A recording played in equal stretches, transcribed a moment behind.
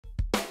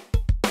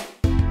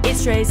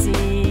It's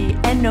Tracey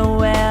and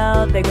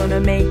Noelle. They're gonna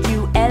make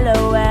you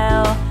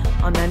LOL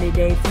on 90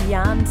 Day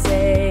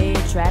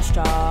Fiancé Trash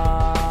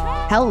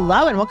Talk.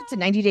 Hello and welcome to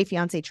 90 Day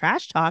Fiancé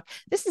Trash Talk.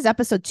 This is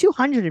episode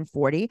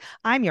 240.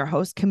 I'm your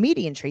host,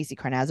 comedian Tracey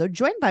Carnazzo,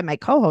 joined by my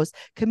co-host,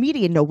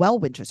 comedian Noelle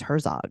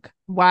Herzog.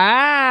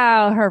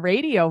 Wow, her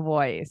radio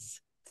voice.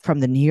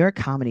 From the New York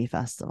Comedy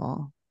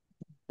Festival.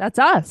 That's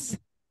us.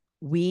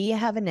 We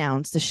have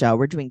announced the show.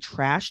 We're doing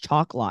Trash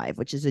Talk Live,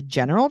 which is a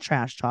general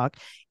trash talk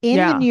in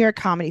the New York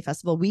Comedy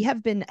Festival. We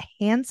have been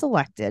hand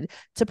selected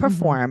to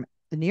perform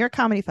the New York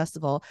Comedy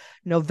Festival,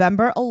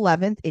 November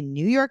 11th in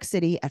New York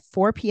City at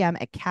 4 p.m.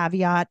 at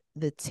Caveat.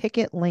 The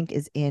ticket link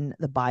is in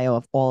the bio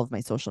of all of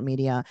my social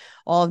media,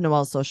 all of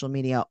Noelle's social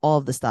media, all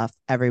of the stuff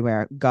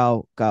everywhere.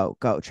 Go, go,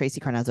 go.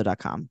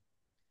 TraceyCarnazzo.com.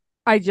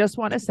 I just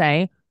want to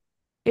say,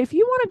 if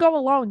you want to go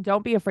alone,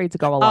 don't be afraid to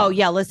go alone. Oh,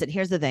 yeah. Listen,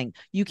 here's the thing.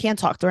 You can't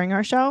talk during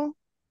our show.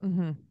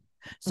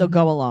 So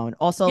go alone.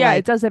 Also, yeah,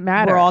 it doesn't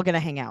matter. We're all going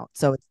to hang out.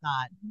 So it's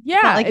not,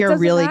 like you're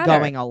really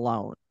going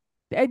alone.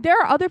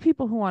 There are other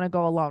people who want to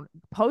go alone.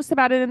 Post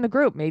about it in the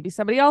group. Maybe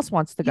somebody else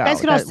wants to go. You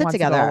guys can all sit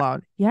together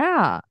alone.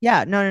 Yeah.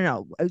 Yeah.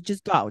 No.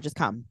 Just go. Just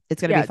come.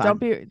 It's going to be fun.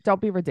 Don't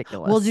be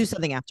ridiculous. We'll do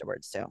something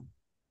afterwards too.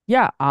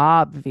 Yeah.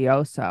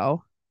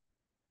 Obvioso.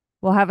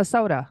 We'll have a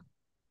soda.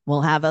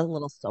 We'll have a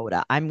little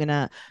soda. I'm going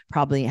to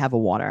probably have a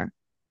water.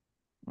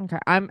 Okay.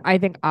 I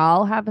think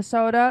I'll have a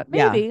soda.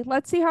 Maybe. Yeah.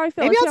 Let's see how I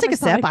feel. Maybe I'll take a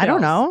sip. I don't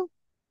know.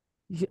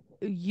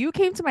 You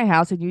came to my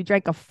house and you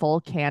drank a full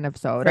can of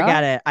soda.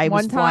 Forget it. I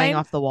was flying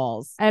off the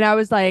walls. And I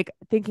was like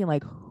thinking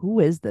like, who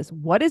is this?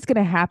 What is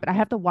going to happen? I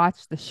have to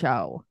watch the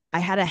show. I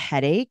had a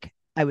headache.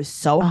 I was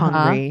so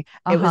hungry.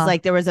 It was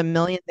like there was a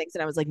million things.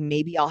 And I was like,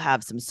 maybe I'll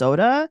have some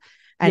soda.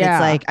 And it's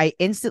like, I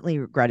instantly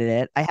regretted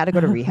it. I had to go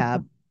to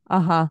rehab.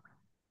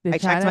 I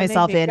checked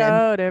myself in and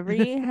go to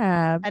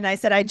rehab. And I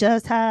said, I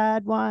just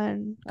had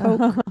one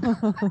Coke.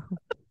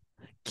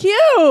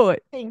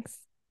 Cute. Thanks.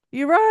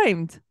 You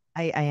rhymed.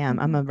 I am.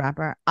 I'm a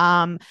rapper.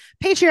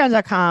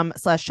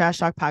 Patreon.com/Trash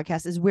Talk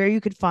Podcast is where you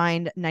could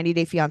find 90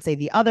 Day Fiancé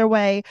the other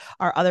way.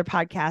 Our other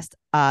podcast,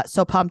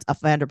 So Pumped, a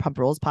Vanderpump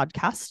Rules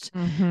podcast.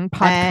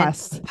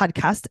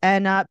 Podcast.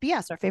 And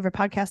BS, our favorite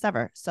podcast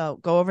ever. So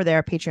go over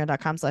there,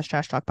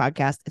 patreon.com/Trash Talk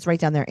Podcast. It's right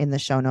down there in the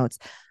show notes.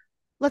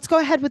 Let's go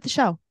ahead with the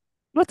show.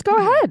 Let's go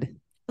ahead.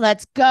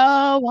 Let's go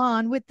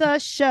on with the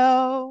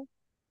show.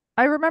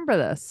 I remember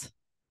this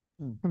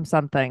from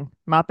something.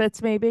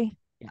 Muppets, maybe?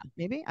 Yeah,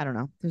 maybe. I don't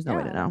know. There's no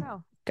way to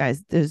know.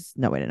 Guys, there's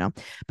no way to know.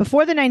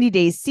 Before the 90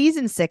 Days,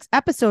 season 6,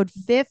 episode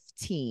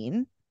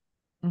 15.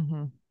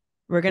 We're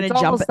going to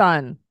jump. Almost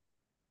done.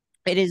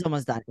 It is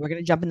almost done. We're going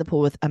to jump in the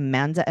pool with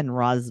Amanda and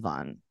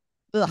Razvan.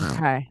 Ugh.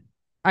 Okay.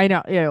 I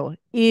know.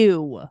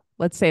 Ew.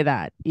 Let's say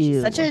that. Ew.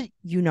 She's such a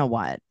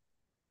what.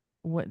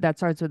 That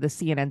starts with a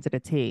C and ends at a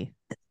T.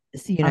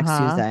 See you next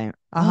Tuesday.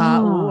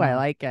 Ooh, I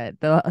like it.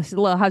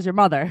 How's your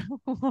mother?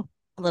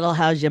 Little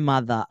how's your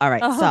mother? All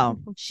right. So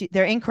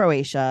they're in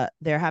Croatia.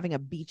 They're having a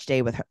beach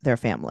day with their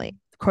family.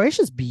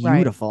 Croatia's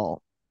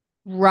beautiful.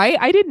 Right?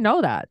 I didn't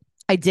know that.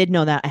 I did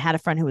know that. I had a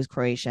friend who was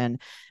Croatian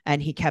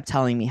and he kept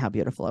telling me how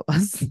beautiful it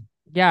was.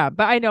 Yeah,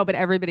 but I know, but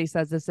everybody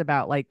says this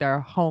about like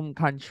their home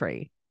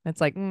country. It's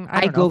like,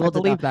 I don't know if I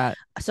believe that.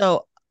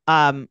 So,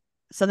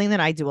 something that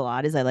I do a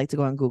lot is I like to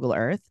go on Google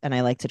Earth and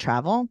I like to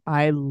travel.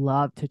 I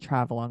love to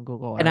travel on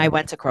Google Earth. And I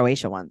went to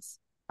Croatia once.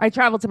 I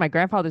traveled to my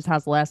grandfather's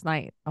house last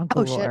night on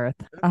Google Earth.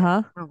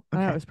 Okay.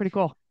 It was pretty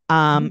cool.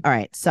 All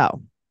right.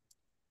 So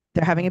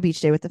they're having a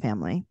beach day with the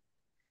family.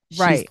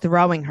 She's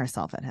throwing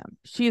herself at him.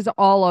 She's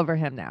all over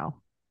him now.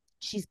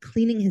 She's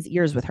cleaning his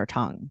ears with her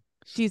tongue.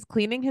 She's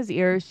cleaning his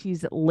ears.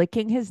 She's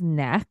licking his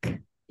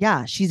neck.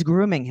 Yeah. She's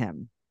grooming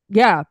him.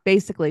 Yeah.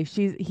 Basically,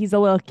 he's a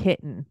little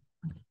kitten.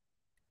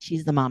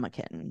 She's the mama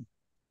kitten.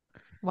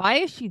 Why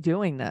is she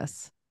doing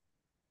this?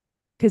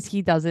 Because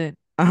he doesn't.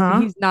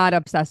 He's not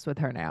obsessed with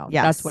her now.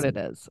 Yes. That's what it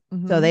is.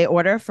 So they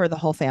order for the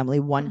whole family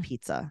 1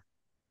 pizza.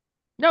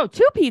 No,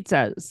 2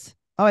 pizzas.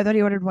 Oh, I thought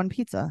he ordered 1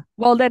 pizza.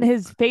 Well, then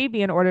his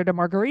Fabian ordered a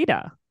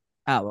margarita.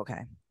 Oh,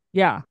 okay.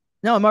 Yeah.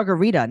 No, a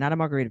margarita, not a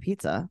margarita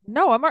pizza.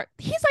 No,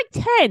 he's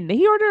like 10.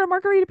 He ordered a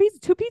margarita pizza.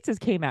 2 pizzas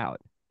came out.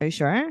 Are you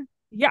sure?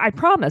 Yeah, I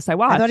promise. I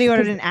watched. I thought he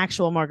ordered an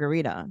actual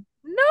margarita.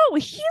 No,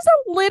 he's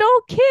a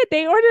little kid.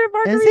 They ordered a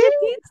margarita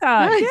pizza.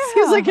 Nice. Yeah.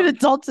 He's like an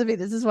adult to me.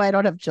 This is why I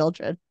don't have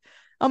children.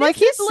 I'm like,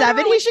 he's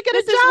 7. He should get a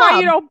job. This is why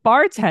you don't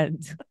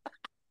bartend.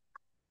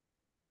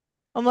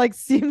 I'm like,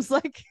 seems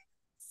like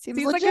a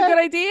good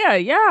idea.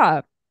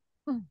 Yeah.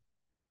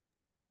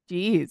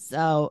 Jeez.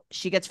 So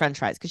she gets French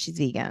fries because she's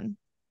vegan.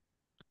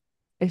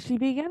 Is she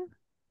vegan?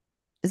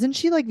 Isn't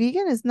she like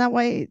vegan? Isn't that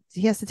why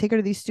he has to take her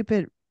to these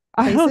stupid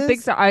places? I don't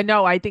think so. I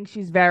know. I think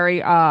she's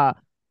very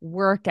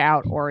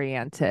workout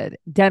oriented.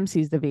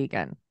 Dempsey's the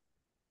vegan.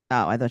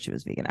 Oh, I thought she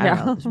was vegan. I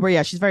don't know. Well,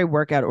 yeah, she's very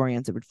workout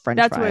oriented with French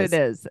fries. That's what it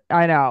is.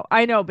 I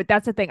know. But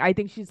that's the thing. I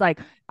think she's like,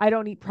 I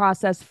don't eat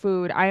processed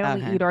food. I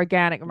only eat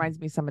organic.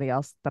 Reminds me of somebody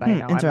else that I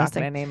know. I'm not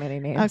going to name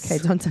any names. Okay,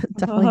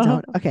 definitely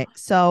don't. Okay,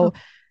 so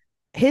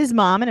his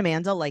mom and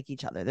Amanda like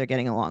each other. They're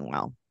getting along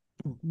well.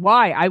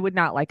 Why? I would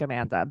not like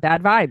Amanda.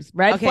 Bad vibes.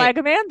 Red flag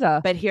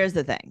Amanda. But here's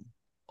the thing.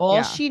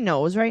 All she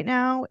knows right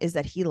now is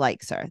that he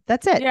likes her.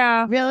 That's it.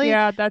 Yeah. Really?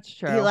 Yeah, that's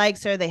true. He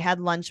likes her. They had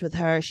lunch with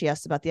her. She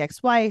asked about the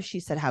ex-wife. She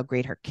said how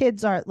great her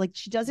kids are. Like,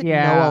 she doesn't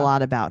know a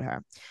lot about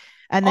her.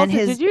 And then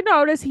also, did you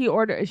notice she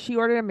ordered a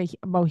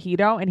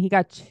mojito and he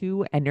got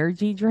 2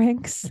 energy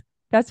drinks?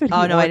 That's what he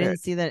ordered. Oh, no, I didn't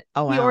see that.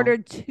 Oh, wow. He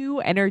ordered 2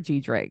 energy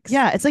drinks.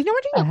 Yeah, it's like, no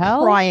wonder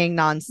you're crying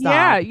nonstop.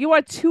 Yeah, you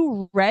want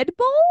 2 Red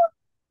Bull?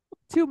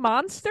 2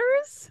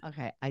 Monsters?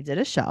 Okay, I did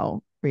a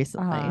show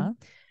recently.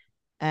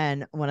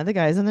 And one of the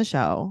guys on the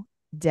show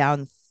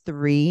downed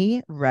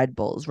 3 Red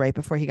Bulls right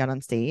before he got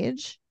on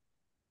stage.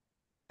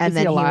 And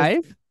then he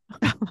alive?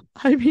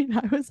 I mean,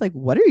 I was like,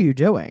 what are you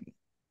doing?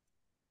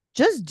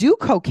 Just do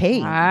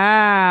cocaine.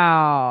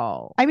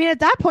 Wow. I mean,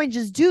 at that point,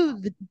 just do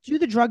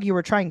the drug you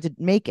were trying to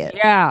make it.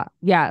 Yeah.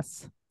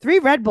 Yes. 3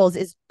 Red Bulls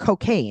is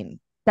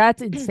cocaine.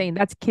 That's insane.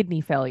 That's kidney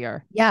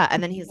failure. Yeah.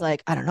 And then he's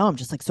like, I don't know. I'm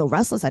just like so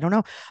restless. I don't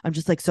know. I'm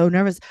just like so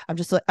nervous. I'm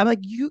like,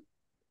 you.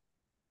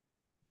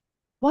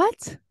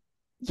 What?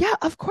 Yeah,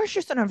 of course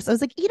you're so nervous. I was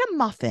like, eat a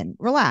muffin.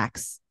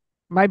 Relax.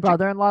 My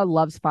brother-in-law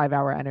loves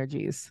 5-hour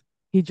energies.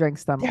 He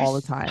drinks them all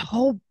the time.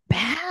 So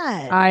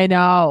bad. I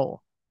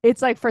know.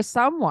 It's like for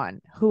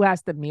someone who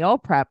has to meal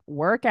prep,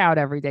 work out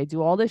every day,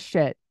 do all this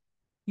shit,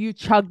 you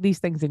chug these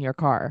things in your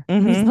car.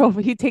 So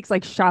he takes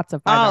like shots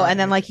of 5-hour and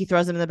then like he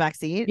throws them in the back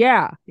seat.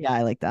 Yeah. Yeah,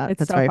 I like that.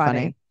 That's so very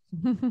funny.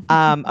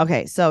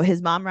 Okay, so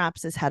his mom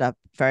wraps his head up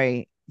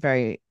very,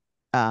 very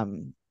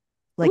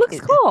like looks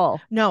cool.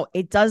 No,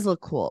 it does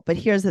look cool. But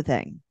here's the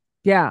thing.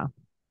 Yeah.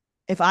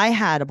 If I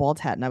had a bald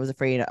head and I was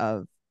afraid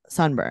of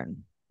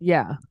sunburn.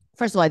 Yeah.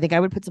 First of all, I think I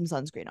would put some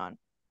sunscreen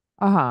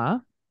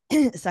on.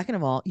 Second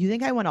of all, you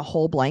think I want a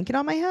whole blanket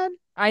on my head?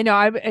 I know.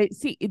 I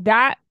see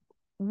that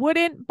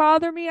wouldn't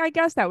bother me. I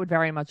guess that would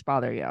very much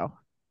bother you.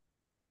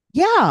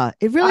 Yeah,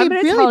 it really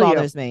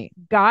bothers me.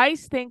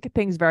 Guys think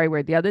things very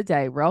weird. The other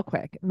day, real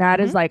quick, Matt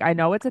is like, I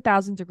know it's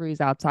 1,000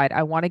 degrees outside.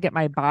 I want to get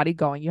my body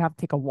going. You have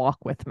to take a walk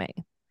with me.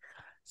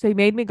 So he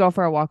made me go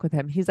for a walk with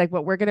him. He's like,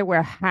 but we're going to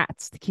wear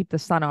hats to keep the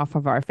sun off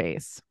of our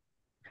face.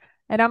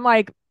 And I'm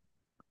like,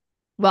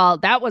 well,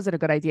 that wasn't a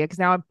good idea because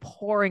now I'm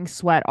pouring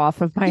sweat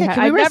off of my head.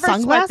 I've never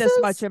sweat this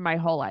much in my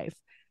whole life.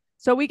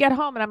 So we get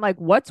home and I'm like,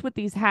 what's with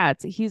these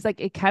hats? He's like,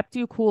 it kept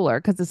you cooler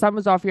because the sun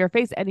was off your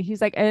face. And he's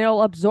like, and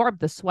it'll absorb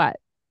the sweat.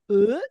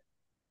 And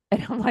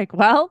I'm like,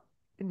 well,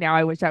 now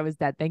I wish I was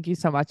dead. Thank you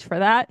so much for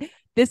that.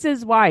 This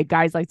is why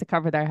guys like to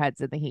cover their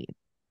heads in the heat.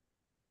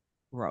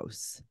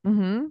 Gross.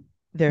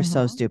 They're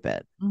so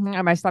stupid.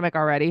 And my stomach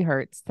already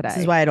hurts today. This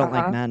is why I don't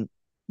like men.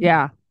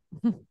 Yeah.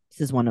 This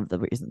is one of the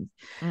reasons.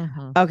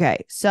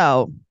 Okay.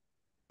 So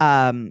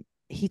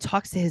he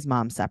talks to his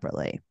mom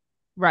separately.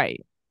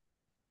 Right.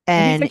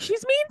 And he's like,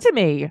 she's mean to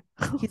me.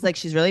 He's like,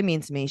 she's really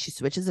mean to me. She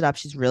switches it up.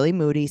 She's really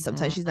moody.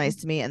 Sometimes she's nice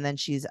to me. And then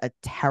she's a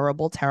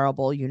terrible,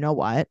 terrible, you know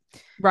what?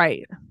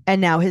 Right.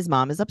 And now his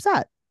mom is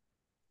upset.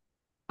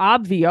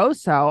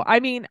 Obvioso.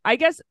 I mean, I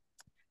guess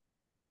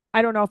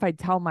I don't know if I'd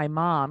tell my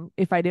mom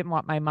if I didn't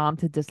want my mom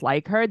to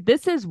dislike her.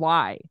 This is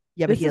why.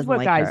 Yeah, but this he doesn't is what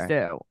like guys her.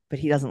 do. But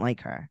he doesn't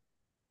like her.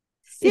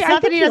 It's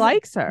not that he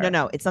likes her.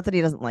 No, it's not that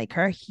he doesn't like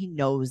her. He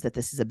knows that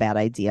this is a bad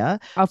idea.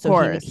 Of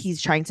course.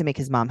 He's trying to make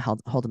his mom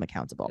hold him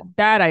accountable.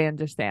 That I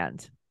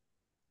understand.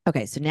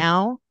 Okay, so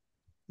now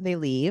they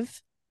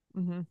leave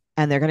and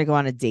they're going to go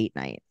on a date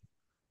night.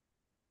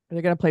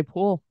 They're going to play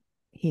pool.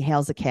 He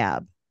hails a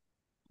cab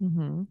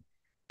and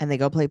they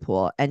go play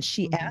pool. And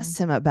she asks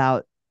him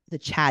about the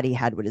chat he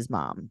had with his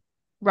mom.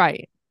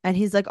 Right. And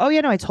he's like, oh,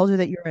 yeah, no, I told her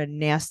that you're a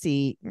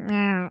nasty.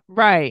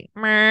 Right.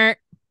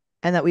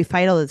 And that we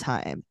fight all the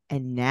time.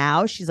 And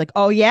now she's like,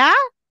 oh, yeah?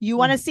 You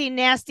want to see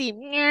nasty?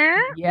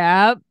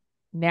 Yep.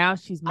 Now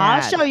she's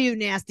mad. I'll show you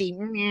nasty.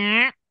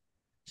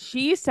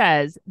 She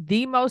says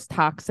the most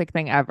toxic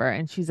thing ever.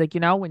 And she's like, you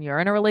know, when you're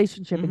in a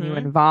relationship and you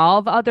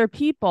involve other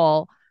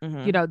people,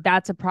 you know,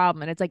 that's a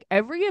problem. And it's like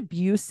every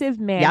abusive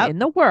man in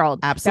the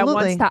world that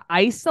wants to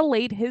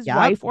isolate his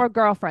wife or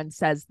girlfriend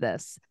says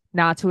this,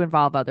 not to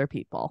involve other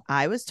people.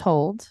 I was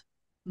told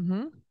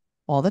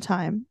all the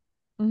time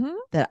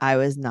that I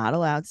was not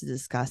allowed to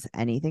discuss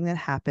anything that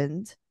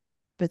happened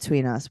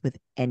between us with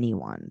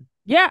anyone.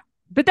 Yeah,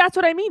 but that's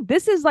what I mean.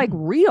 This is like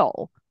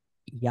real.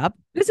 Yep.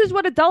 This is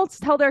what adults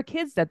tell their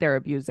kids that they're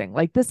abusing.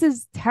 Like, this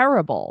is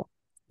terrible.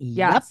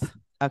 Yep. Yes.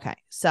 Okay.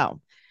 So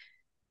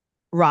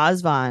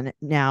Razvan,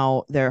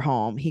 now they're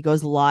home. He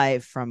goes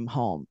live from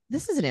home.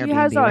 This is an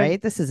Airbnb,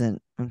 right? This isn't.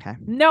 Okay.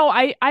 No,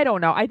 I don't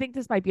know. I think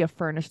this might be a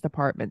furnished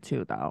apartment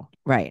too, though.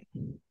 Right.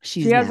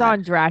 She has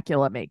on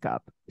Dracula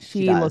makeup.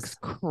 She looks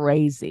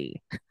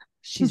crazy.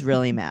 She's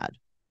really mad.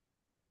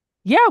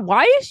 Yeah.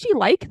 Why is she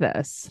like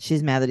this?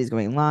 She's mad that he's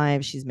going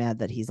live. She's mad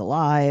that he's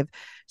alive.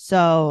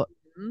 So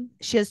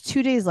she has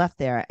 2 days left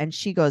there. And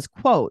she goes,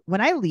 quote,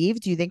 when I leave,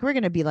 do you think we're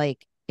going to be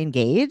like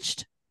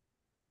engaged?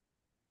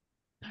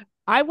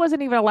 I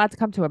wasn't even allowed to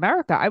come to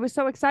America. I was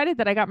so excited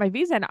that I got my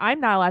visa and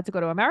I'm not allowed to go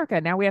to America.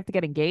 Now we have to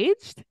get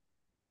engaged.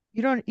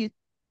 You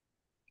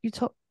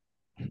told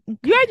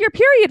you had your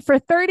period for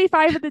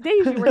 35 of the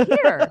days you were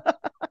here.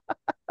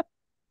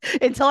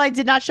 until I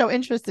did not show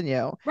interest in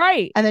you.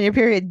 Right. And then your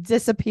period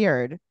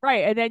disappeared.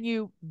 Right. And then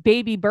you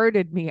baby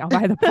birded me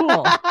by the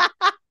pool.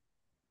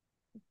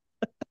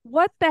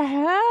 What the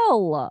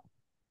hell?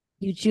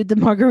 You chewed the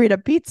margarita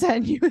pizza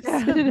and you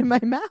spit it in my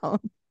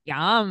mouth.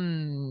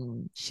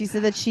 Yum. She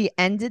said that she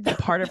ended the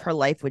part of her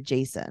life with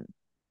Jason.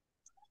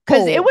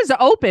 Because it was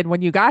open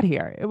when you got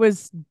here. It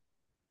was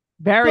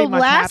very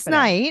much last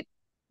happening. night,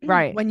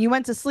 right? When you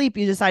went to sleep,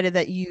 you decided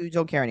that you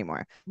don't care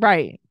anymore.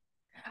 Right.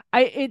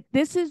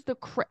 This is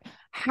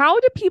how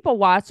do people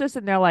watch this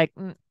and they're like,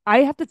 I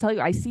have to tell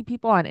you, I see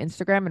people on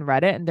Instagram and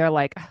Reddit and they're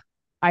like,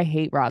 I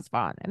hate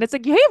Razvan. And it's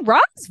like, you hate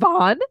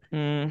Razvan?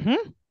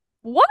 Mm-hmm.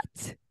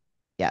 What?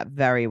 Yeah,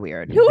 very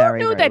weird. Who very,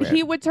 knew very that weird.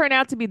 he would turn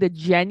out to be the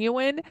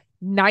genuine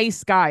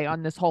nice guy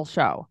on this whole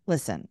show?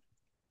 Listen,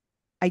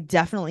 I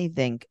definitely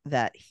think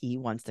that he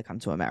wants to come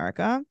to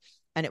America,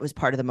 and it was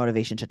part of the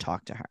motivation to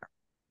talk to her.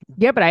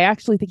 Yeah, but I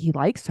actually think he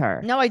likes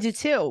her. No, I do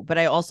too. But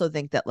I also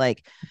think that,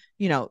 like,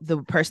 you know,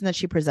 the person that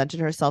she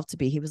presented herself to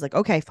be, he was like,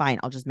 okay, fine,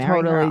 I'll just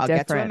marry her. I'll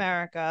get to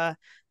America.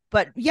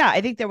 But yeah,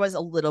 I think there was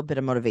a little bit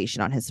of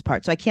motivation on his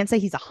part. So I can't say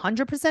he's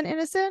 100%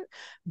 innocent,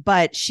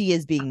 but she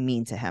is being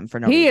mean to him for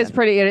no reason. He is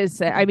pretty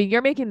innocent. I mean,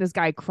 you're making this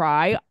guy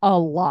cry a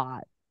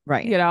lot.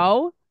 Right. You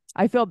know,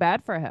 I feel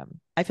bad for him.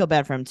 I feel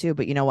bad for him too.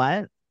 But you know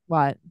what?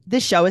 What?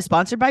 This show is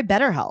sponsored by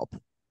BetterHelp.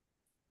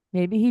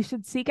 Maybe he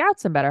should seek out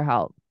some better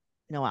help.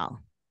 Noelle,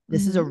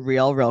 this is a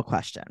real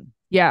question.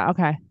 Yeah.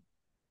 Okay.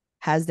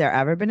 Has there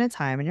ever been a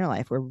time in your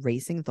life where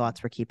racing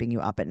thoughts were keeping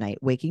you up at night,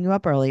 waking you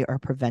up early, or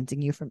preventing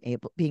you from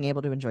being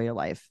able to enjoy your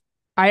life?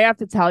 I have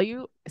to tell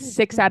you,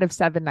 6 out of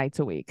 7 nights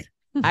a week.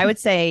 I would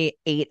say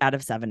 8 out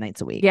of 7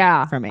 nights a week.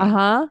 Yeah. For me.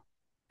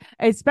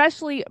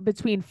 Especially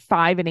between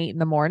 5 and 8 in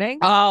the morning.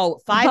 Oh,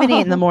 5 and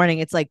 8 in the morning.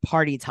 It's like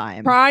party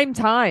time. Prime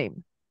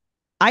time.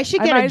 I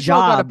should get a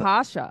job. Go to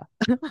Pasha.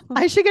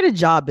 I should get a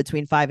job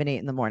between 5 and 8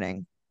 in the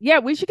morning. Yeah,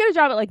 we should get a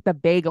job at like the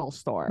bagel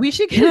store. We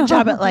should get a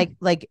job at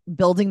like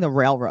building the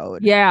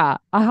railroad. Yeah.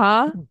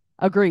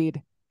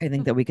 Agreed. I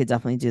think that we could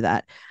definitely do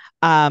that.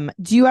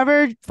 Do you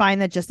ever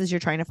find that just as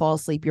you're trying to fall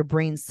asleep, your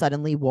brain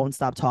suddenly won't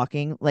stop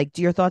talking? Like,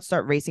 do your thoughts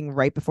start racing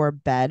right before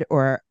bed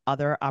or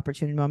other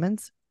opportune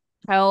moments?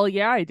 Hell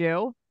yeah, I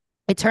do.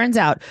 It turns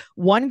out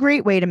one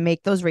great way to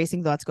make those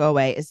racing thoughts go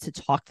away is to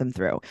talk them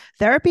through.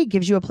 Therapy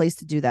gives you a place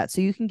to do that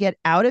so you can get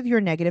out of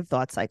your negative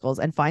thought cycles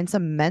and find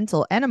some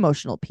mental and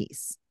emotional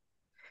peace.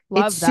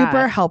 It's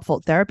super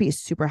helpful. Therapy is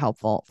super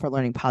helpful for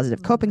learning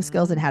positive coping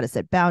skills and how to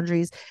set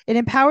boundaries. It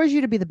empowers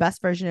you to be the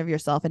best version of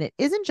yourself. And it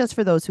isn't just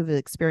for those who've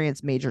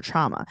experienced major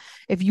trauma.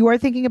 If you are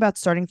thinking about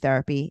starting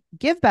therapy,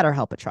 give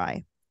BetterHelp a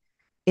try.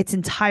 It's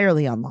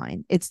entirely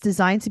online. It's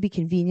designed to be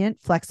convenient,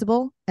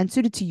 flexible, and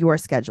suited to your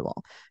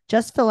schedule.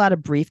 Just fill out a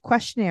brief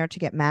questionnaire to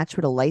get matched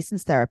with a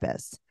licensed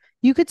therapist.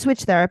 You could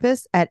switch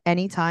therapists at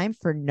any time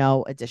for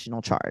no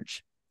additional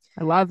charge.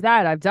 I love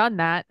that. I've done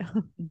that.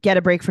 Get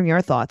a break from your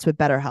thoughts with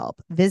BetterHelp.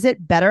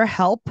 Visit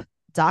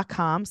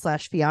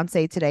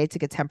BetterHelp.com/fiance today to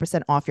get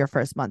 10% off your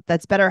first month.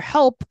 That's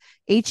BetterHelp,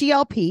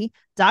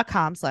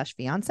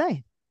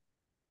 HELP.com/fiance.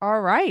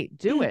 All right.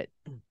 Do it.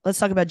 Let's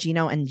talk about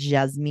Gino and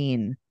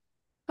Jasmine.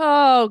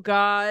 Oh,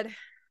 God.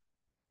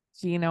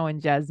 Gino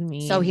and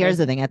Jasmine. So here's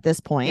the thing. At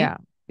this point,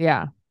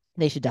 yeah,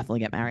 they should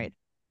definitely get married.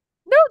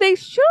 No, they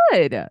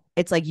should.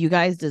 It's like you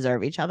guys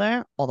deserve each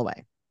other all the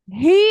way.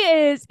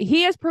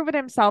 He has proven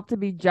himself to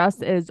be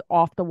just as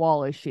off the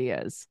wall as she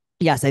is.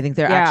 Yes, I think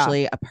they're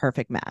actually a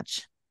perfect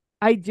match.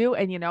 I do.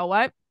 And you know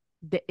what?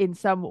 In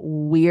some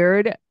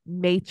weird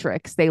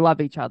matrix, they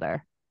love each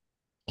other.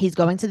 He's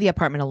going to the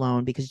apartment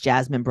alone because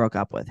Jasmine broke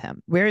up with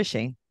him. Where is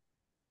she?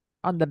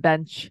 On the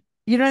bench.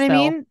 You know what I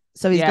mean?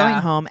 So he's going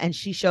home and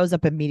she shows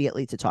up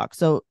immediately to talk.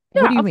 So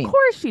what do you mean? Of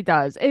course she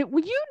does.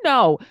 When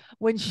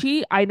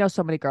I know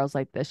so many girls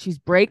like this. She's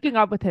breaking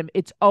up with him.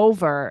 It's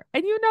over.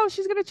 And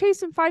she's going to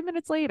chase him 5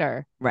 minutes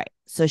later. Right.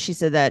 So she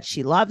said that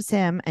she loves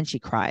him and she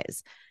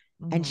cries.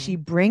 And she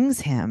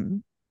brings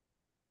him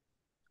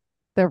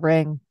the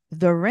ring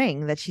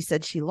that she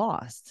said she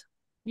lost.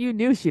 You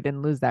knew she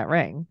didn't lose that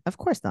ring. Of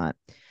course not.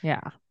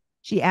 Yeah.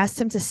 She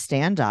asked him to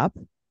stand up.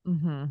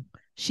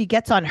 She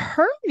gets on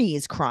her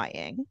knees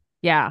crying.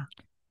 Yeah.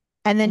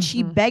 And then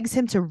she begs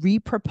him to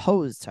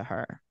re-propose to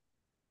her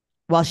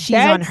while she's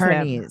on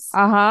her knees.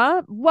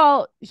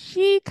 Well,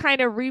 she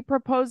kind of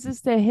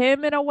re-proposes to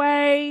him in a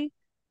way.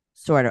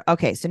 Sort of.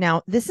 Okay. So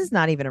now this is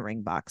not even a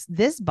ring box.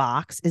 This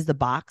box is the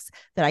box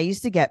that I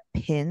used to get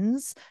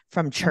pins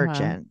from church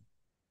in.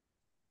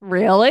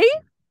 Really?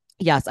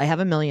 Yes. I have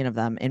a million of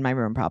them in my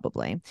room,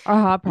 probably.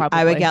 Probably.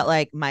 I would get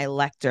like my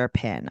Lecter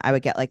pin. I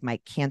would get like my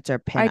Cantor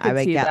pin. I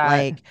would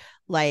get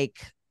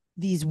like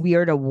these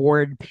weird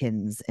award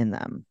pins in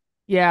them.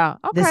 Yeah.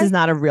 Okay. This is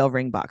not a real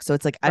ring box. So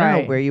it's like, I don't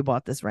know where you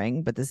bought this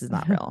ring, but this is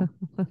not real.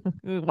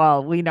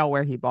 Well, we know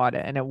where he bought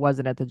it and it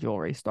wasn't at the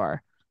jewelry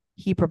store.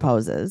 He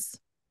proposes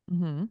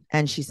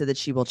and she said that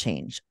she will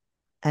change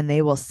and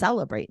they will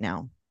celebrate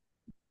now.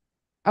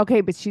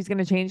 Okay, but she's going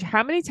to change.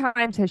 How many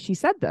times has she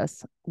said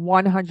this?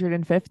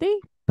 150?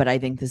 But I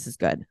think this is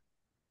good.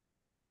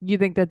 You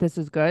think that this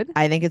is good?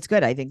 I think it's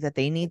good. I think that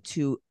they need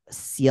to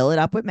seal it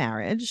up with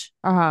marriage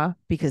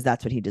because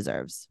that's what he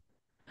deserves.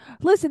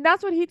 Listen,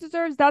 that's what he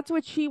deserves. That's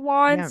what she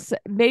wants.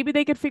 Maybe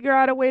they could figure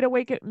out a way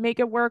to make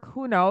it work.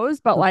 Who knows?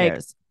 But Who like,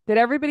 cares? did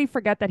everybody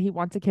forget that he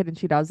wants a kid and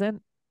she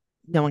doesn't?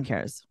 No one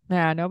cares.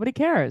 Yeah, nobody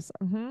cares.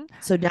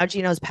 So now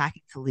Gino's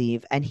packing to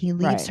leave, and he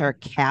leaves her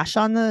cash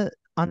on the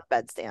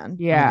bedstand.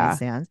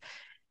 Yeah.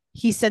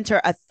 He sent her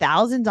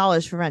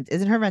 $1,000 for rent.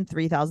 Isn't her rent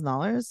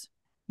 $3,000?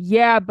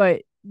 Yeah,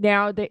 but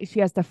now she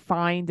has to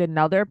find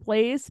another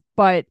place.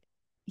 But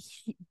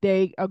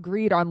they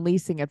agreed on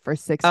leasing it for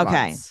 6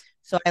 months.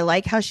 So I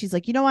like how she's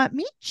like, you know what?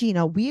 Me and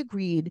Gino, we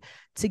agreed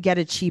to get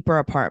a cheaper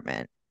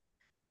apartment.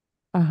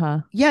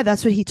 Yeah,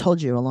 that's what he told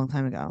you a long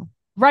time ago.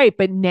 Right.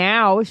 But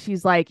now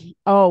she's like,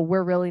 oh,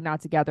 we're really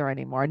not together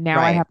anymore.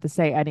 Now I have to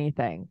say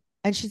anything.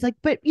 And she's like,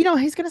 but you know,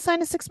 he's going to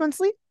sign a 6 months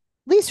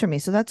lease for me.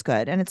 So that's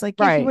good. And it's like,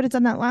 yeah, he would have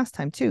done that last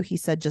time too. He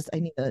said, I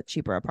need a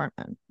cheaper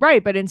apartment.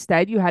 Right. But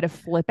instead you had to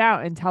flip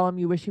out and tell him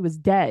you wish he was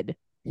dead.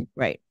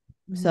 Right.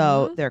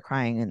 So they're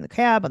crying in the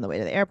cab on the way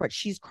to the airport.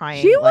 She's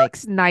crying. She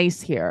looks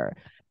nice here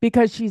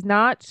because she's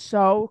not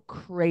so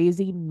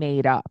crazy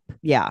made up.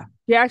 Yeah.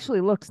 She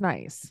actually looks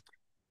nice.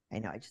 I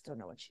know. I just don't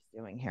know what she's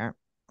doing here.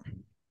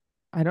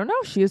 I don't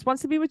know. She just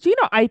wants to be with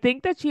Gino. I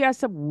think that she has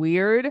some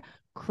weird,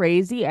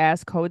 crazy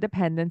ass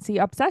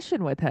codependency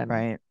obsession with him.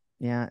 Right.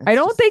 Yeah. I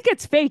don't think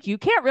it's fake. You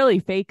can't really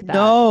fake that.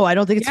 No, I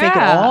don't think it's fake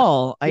at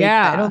all.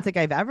 I don't think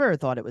I've ever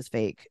thought it was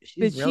fake.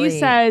 But she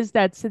says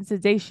that since the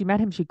day she met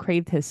him, she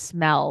craved his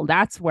smell.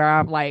 That's where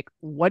I'm like,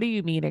 what do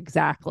you mean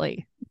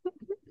exactly?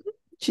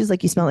 She's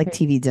like, you smell like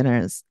TV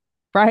dinners.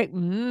 Right.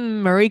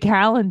 Marie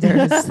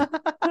Callender's.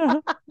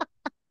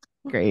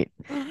 Great.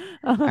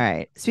 All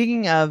right.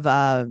 Speaking of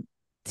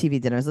TV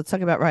dinners, let's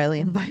talk about Riley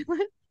and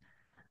Violet.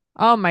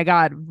 Oh my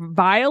God.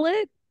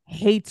 Violet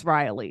hates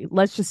Riley.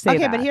 Let's just say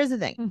that. Okay, but here's the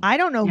thing. I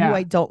don't know who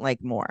I don't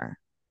like more.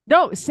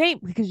 No, same.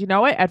 Because you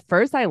know what? At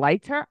first I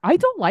liked her. I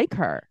don't like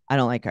her. I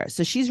don't like her.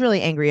 So she's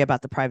really angry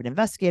about the private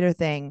investigator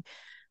thing.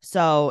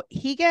 So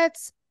he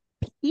gets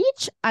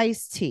peach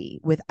iced tea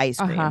with ice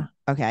cream.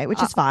 Okay,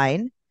 which is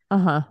fine.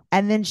 And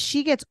then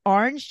she gets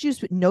orange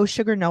juice with no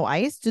sugar, no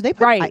ice. Do they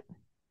put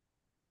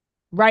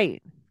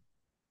Right.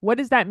 What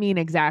does that mean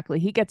exactly?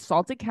 He gets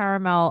salted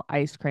caramel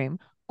ice cream.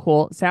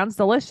 Cool. Sounds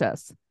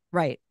delicious.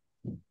 Right.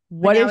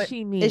 What does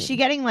she mean? Is she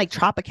getting like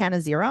Tropicana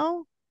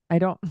Zero? I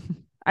don't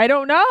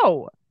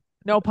know.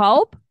 No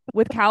pulp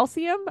with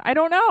calcium? I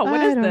don't know. What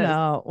is this? I don't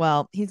know.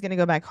 Well, he's going to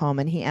go back home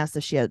and he asked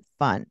if she had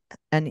fun.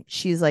 And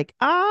she's like,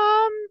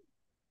 I'm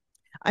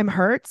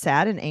hurt,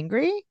 sad, and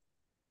angry.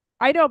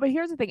 I know, but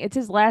here's the thing. It's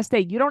his last day.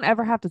 You don't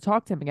ever have to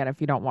talk to him again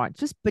if you don't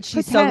want. But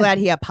she's so glad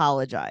he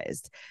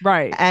apologized.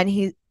 Right.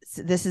 And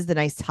this is the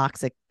nice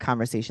toxic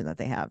conversation that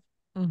they have.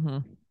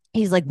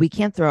 He's like, we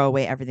can't throw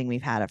away everything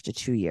we've had after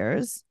 2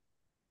 years.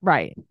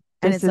 Right.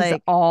 And this it's is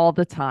like all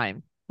the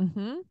time.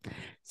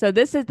 So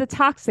this is the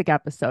toxic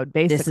episode,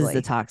 basically. This is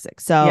the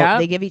toxic. So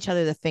they give each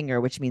other the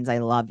finger, which means I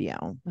love you.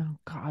 Oh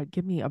God,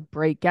 give me a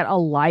break. Get a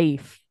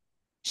life.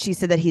 She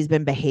said that he's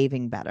been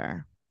behaving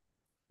better.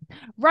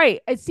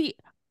 Right. I see.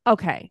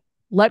 Okay.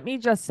 Let me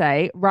just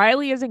say,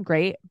 Riley isn't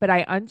great, but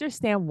I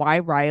understand why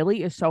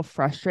Riley is so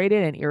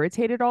frustrated and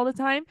irritated all the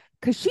time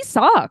because she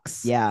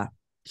sucks. Yeah.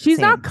 She's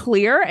not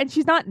clear and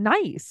she's not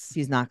nice.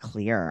 She's not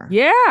clear.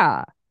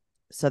 Yeah.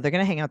 So they're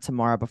going to hang out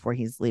tomorrow before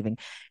he's leaving.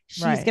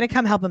 She's going to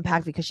come help him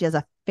pack because she has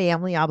a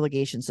family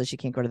obligation, so she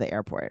can't go to the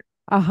airport.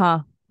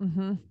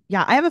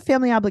 Yeah, I have a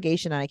family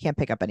obligation and I can't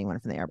pick up anyone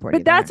from the airport.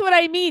 But that's what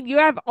I mean. You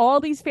have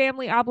all these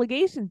family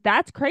obligations.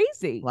 That's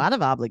crazy. A lot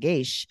of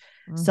obligation.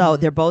 So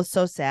they're both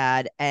so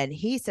sad. And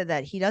he said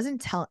that he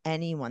doesn't tell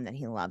anyone that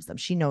he loves them.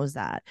 She knows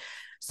that.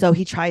 So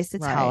he tries to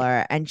tell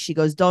her and she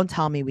goes, don't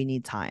tell me, we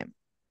need time.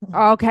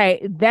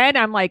 Okay. Then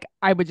I'm like,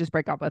 I would just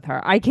break up with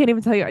her. I can't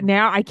even tell you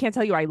now. I can't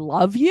tell you I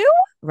love you.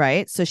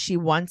 Right. So she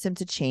wants him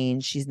to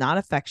change. She's not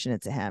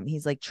affectionate to him.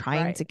 He's like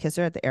trying to kiss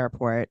her at the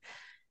airport.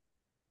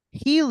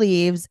 He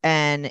leaves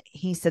and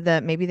he said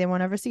that maybe they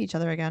won't ever see each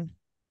other again.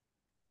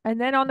 And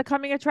then on the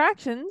coming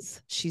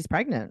attractions, she's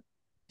pregnant.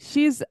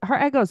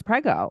 Her ego's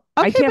preggo.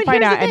 Okay, I can't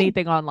find out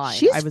anything online.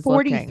 She's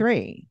 43.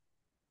 Looking.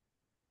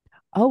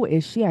 Oh,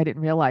 is she? I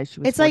didn't realize she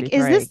was. It's 43.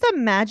 Like, is this the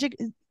magic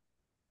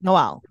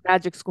Noelle?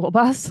 Magic school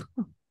bus?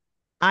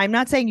 I'm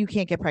not saying you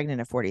can't get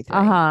pregnant at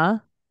 43.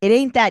 It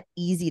ain't that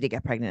easy to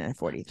get pregnant at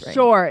 43.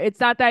 Sure. It's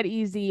not that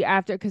easy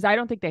after, because I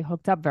don't think they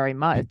hooked up very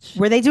much.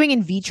 Were they doing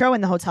in vitro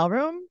in the hotel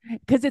room?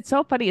 Because it's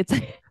so funny. It's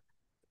like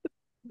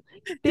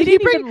they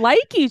didn't even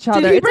like each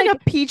other. Did he bring a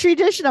petri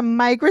dish and a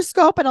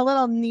microscope and a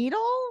little needle?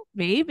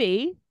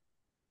 Maybe.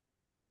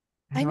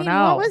 I mean,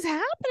 what was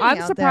happening?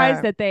 I'm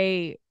surprised that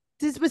they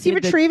was he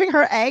retrieving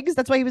her eggs?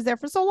 That's why he was there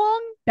for so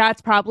long?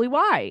 That's probably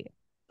why.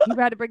 You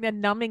had to bring the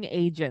numbing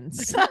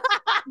agents.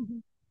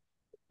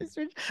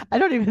 I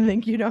don't even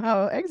think you know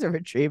how eggs are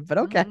retrieved, but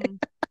okay.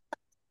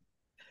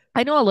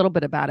 I know a little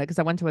bit about it because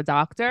I went to a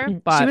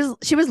doctor, but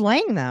she was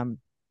laying them.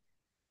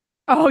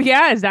 Oh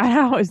yeah, is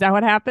that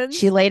what happens?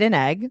 She laid an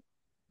egg,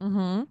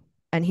 and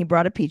he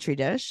brought a petri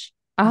dish,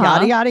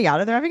 Yada, yada,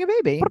 yada. They're having a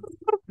baby.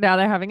 Now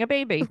they're having a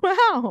baby.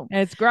 Wow.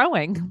 And it's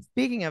growing.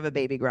 Speaking of a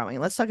baby growing,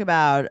 let's talk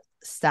about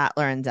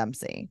Statler and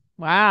Dempsey.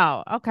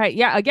 Wow. Okay.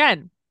 Yeah.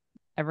 Again,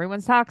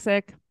 everyone's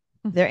toxic.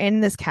 They're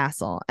in this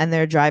castle and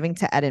they're driving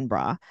to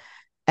Edinburgh.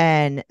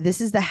 And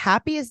this is the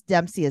happiest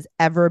Dempsey has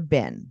ever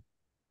been.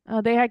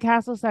 Oh, they had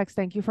castle sex.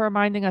 Thank you for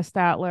reminding us,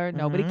 Statler.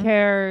 Nobody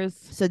cares.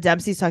 So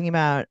Dempsey's talking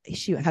about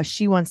how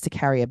she wants to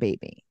carry a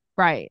baby.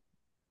 Right.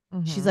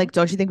 She's like,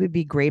 don't you think we'd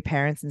be great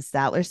parents? And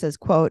Statler says,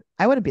 quote,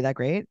 I wouldn't be that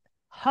great.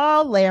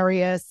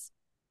 Hilarious.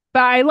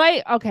 But I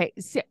like, okay,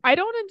 see, I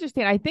don't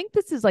understand. I think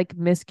this is like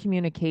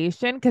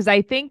miscommunication because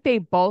I think they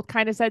both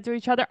kind of said to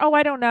each other, oh,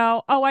 I don't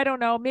know. Oh, I don't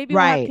know. Maybe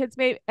we'll have kids,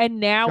 maybe.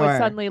 And now it's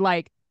suddenly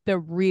like the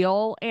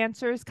real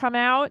answers come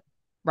out.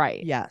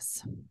 Right.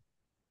 Yes.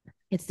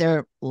 It's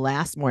their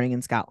last morning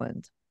in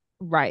Scotland.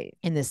 Right.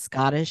 In this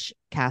Scottish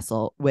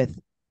castle with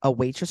a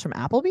waitress from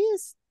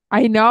Applebee's.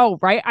 I know,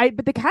 right?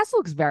 But the castle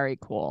looks very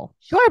cool.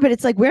 Sure, but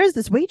it's like, where is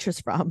this waitress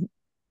from?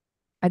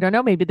 I don't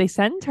know. Maybe they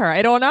send her.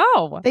 I don't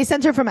know. They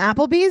sent her from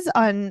Applebee's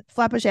on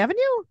Flatbush Avenue?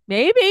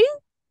 Maybe.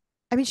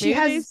 I mean, she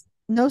has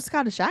no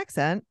Scottish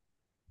accent.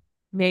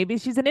 Maybe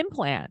she's an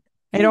implant.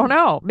 I don't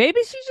know. Maybe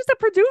she's just a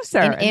producer.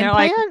 An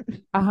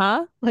implant?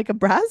 Like, like a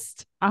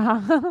breast?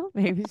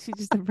 Maybe she's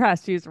just a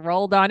breast. She's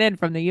rolled on in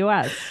from the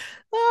US.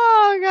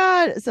 Oh,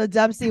 God. So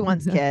Dempsey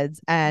wants kids.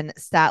 And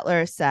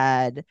Statler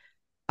said,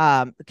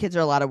 kids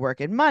are a lot of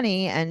work and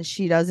money. And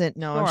she doesn't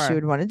know if she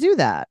would want to do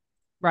that.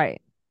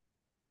 Right.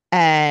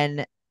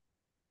 And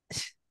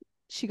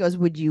she goes,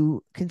 would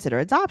you consider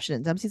adoption?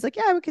 And Dempsey's like,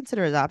 yeah, I would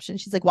consider adoption.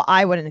 She's like, well,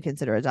 I wouldn't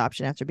consider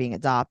adoption after being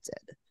adopted.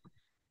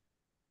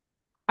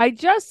 I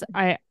just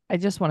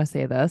want to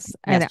say this,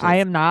 and I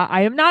am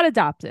not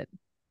adopted.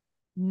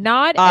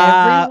 Not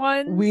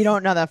everyone. We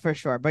don't know that for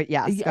sure, but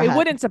yes, it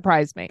wouldn't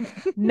surprise me.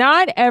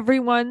 Not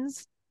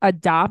everyone's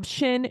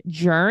adoption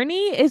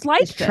journey is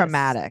like it's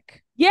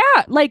traumatic. Yeah,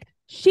 like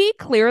she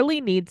clearly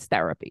needs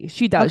therapy.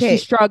 She does. Okay.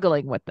 She's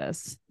struggling with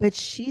this. But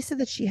she said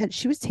that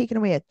she was taken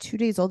away at 2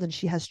 days old and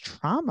she has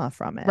trauma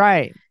from it.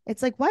 Right.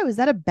 It's like, why was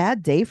that a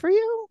bad day for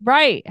you?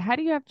 Right. How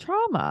do you have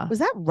trauma? Was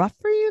that rough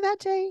for you that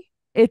day?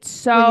 It's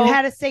so when you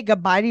had to say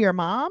goodbye to your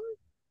mom?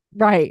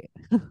 Right.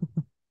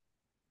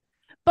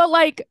 But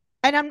like,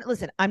 and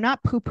I'm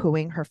not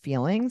poo-pooing her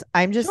feelings.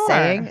 I'm just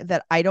saying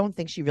that I don't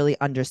think she really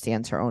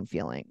understands her own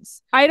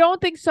feelings. I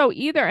don't think so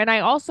either. And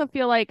I also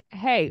feel like,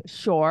 hey,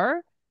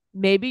 sure,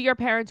 maybe your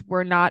parents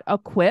were not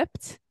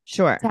equipped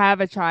to have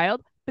a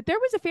child, but there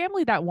was a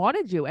family that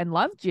wanted you and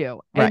loved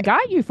you and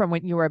got you from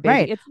when you were a baby.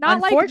 Right. It's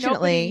not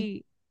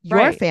unfortunately,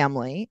 your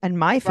family and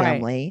my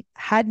family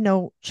had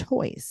no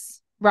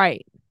choice.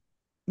 Right.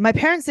 My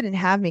parents didn't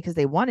have me because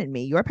they wanted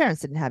me. Your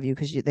parents didn't have you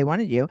because they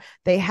wanted you.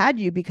 They had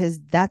you because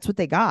that's what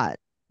they got.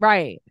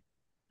 Right.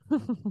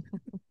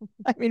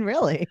 I mean,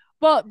 really.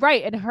 Well,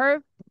 right.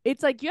 And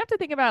it's like, you have to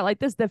think about it like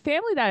this. The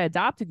family that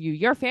adopted you,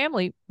 your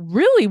family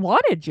really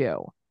wanted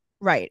you.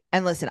 Right.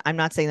 And listen, I'm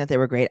not saying that they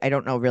were great. I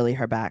don't know really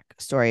her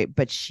backstory,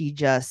 but she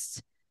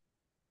just,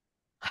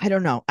 I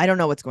don't know. I don't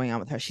know what's going on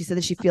with her. She said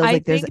that she feels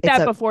like there's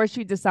before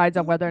she decides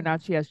on whether or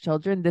not she has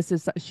children,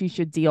 she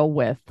should deal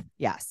with.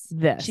 Yes.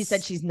 This. She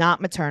said she's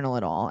not maternal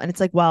at all. And it's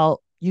like,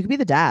 well, you could be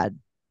the dad.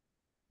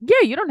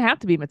 Yeah, you don't have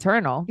to be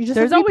maternal.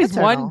 There's always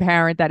one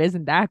parent that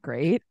isn't that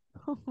great.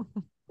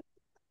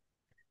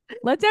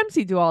 Let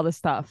Dempsey do all the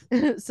stuff.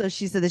 So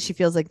she said that she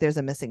feels like there's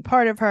a missing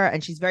part of her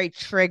and she's very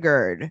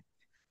triggered.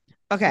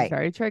 Okay. She's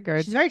very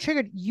triggered. She's very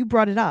triggered. You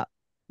brought it up.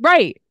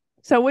 Right.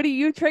 So what are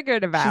you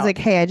triggered about? She's like,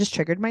 hey, I just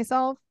triggered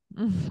myself.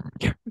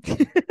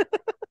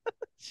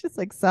 She's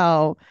like,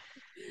 so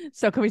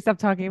can we stop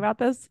talking about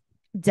this?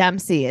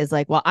 Dempsey is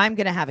like, well, I'm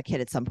going to have a kid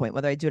at some point,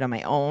 whether I do it on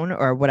my own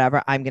or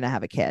whatever, I'm going to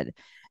have a kid.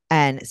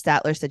 And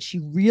Statler said she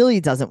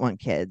really doesn't want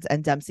kids.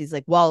 And Dempsey's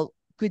like, well,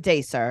 good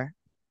day, sir.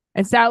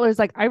 And Statler's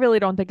like, I really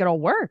don't think it'll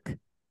work.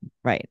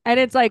 Right. And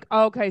it's like,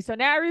 okay, so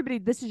now everybody,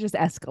 this is just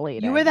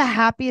escalating. You were the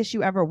happiest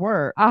you ever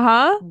were.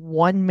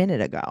 1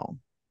 minute ago.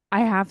 I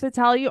have to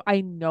tell you,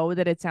 I know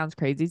that it sounds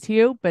crazy to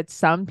you, but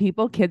some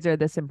people, kids are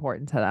this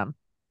important to them.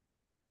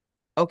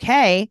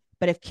 Okay.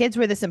 But if kids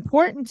were this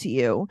important to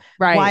you,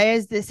 why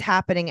is this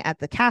happening at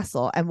the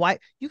castle? And why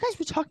you guys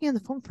were talking on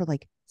the phone for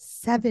like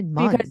 7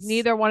 months? Because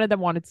neither one of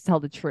them wanted to tell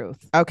the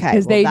truth. Okay.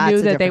 Because they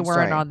knew that they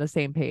weren't on the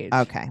same page.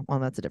 Okay. Well,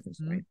 that's a different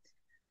story.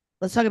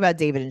 Let's talk about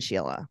David and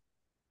Sheila.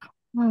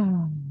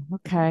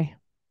 Okay.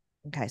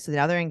 Okay. So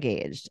now they're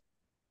engaged.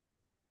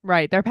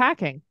 Right. They're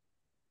packing.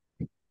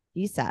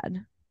 He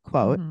said,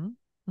 quote,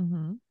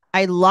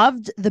 I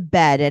loved the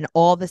bed and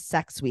all the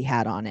sex we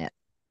had on it.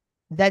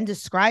 Then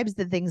describes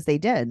the things they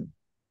did.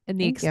 And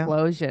the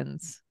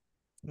explosions.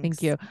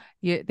 Thank you.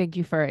 Thank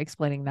you for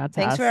explaining that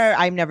to us. Thanks for,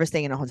 I'm never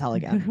staying in a hotel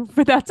again.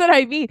 But that's what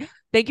I mean.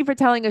 Thank you for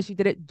telling us you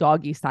did it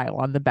doggy style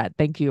on the bed.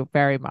 Thank you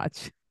very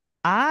much.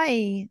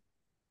 I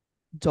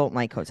don't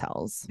like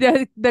hotels.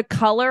 The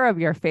color of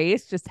your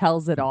face just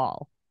tells it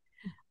all.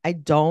 I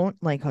don't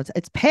like hotels.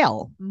 It's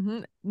pale.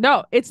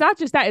 No, it's not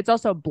just that. It's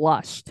also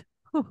blushed.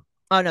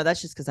 Oh, no,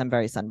 that's just because I'm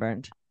very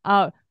sunburned.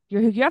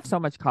 You have so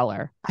much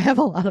color. I have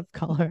a lot of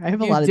color. I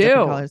have a You lot of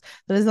different do. colors.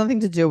 That has nothing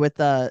to do with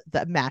the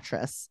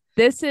mattress.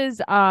 This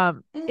is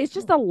it's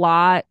just a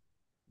lot.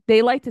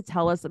 They like to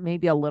tell us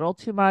maybe a little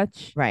too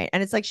much. Right.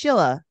 And it's like,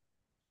 Sheila,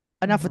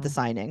 enough with the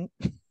signing.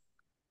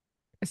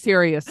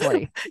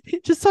 Seriously.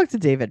 Just talk to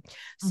David.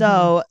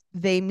 So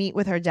they meet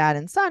with her dad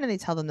and son and they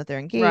tell them that they're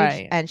engaged.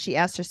 Right. And she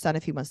asked her son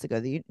if he wants to go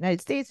to the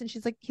United States. And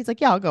he's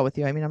like, yeah, I'll go with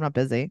you. I mean, I'm not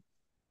busy.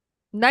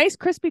 Nice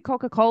crispy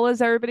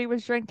Coca-Colas everybody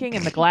was drinking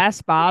in the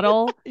glass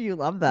bottle. You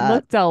love that.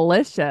 Looked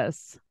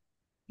delicious.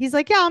 He's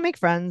like, yeah, I'll make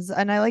friends.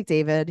 And I like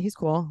David. He's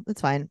cool.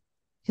 It's fine.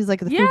 He's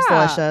like, the food's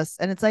delicious.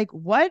 And it's like,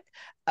 what?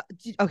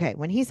 Okay.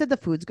 When he said the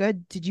food's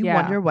good, did you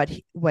wonder what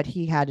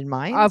he had in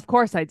mind? Of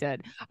course I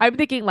did. I'm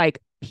thinking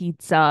like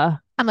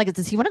pizza. I'm like,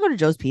 does he want to go to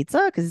Joe's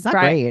Pizza? Because it's not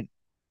great.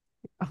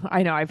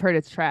 I know. I've heard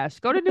it's trash.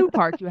 Go to New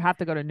Park. You have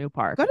to go to New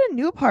Park. Go to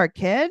New Park,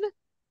 kid.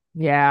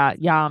 Yeah.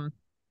 Yum.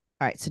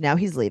 All right. So now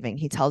he's leaving.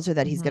 He tells her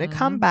that he's going to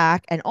come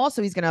back. And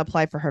also he's going to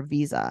apply for her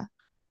visa.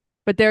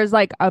 But there's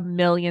like a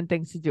million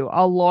things to do.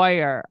 A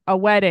lawyer, a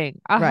wedding,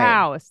 a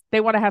house.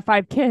 They want to have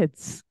 5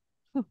 kids.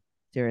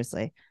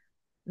 Seriously.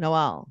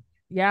 Noelle.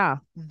 Yeah.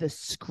 The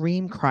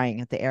scream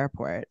crying at the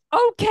airport.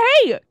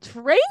 Okay.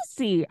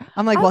 Tracy.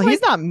 I'm like, well,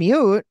 he's not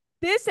mute.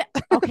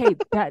 Okay.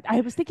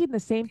 I was thinking the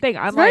same thing.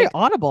 I'm very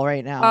audible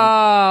right now.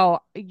 Oh,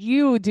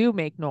 you do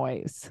make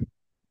noise.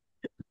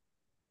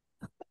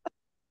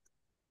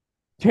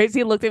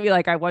 Tracy looked at me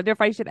like, I wonder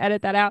if I should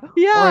edit that out or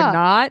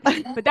not.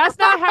 But that's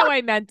not how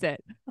I meant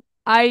it.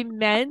 I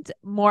meant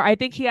more. I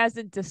think he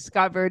hasn't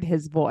discovered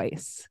his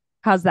voice.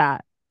 How's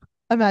that?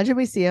 Imagine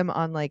we see him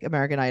on like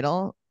American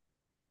Idol.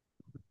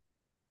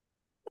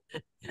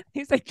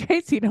 He's like,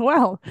 Tracy,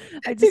 Noelle,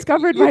 I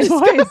discovered my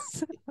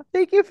voice.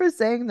 Thank you for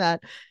saying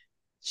that.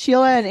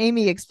 Sheila and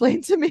Amy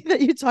explained to me that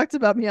you talked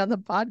about me on the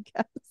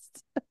podcast.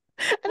 And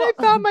I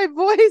found my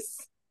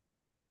voice.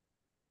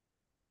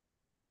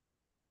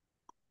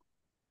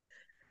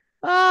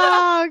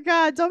 Oh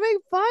God, don't make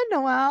fun,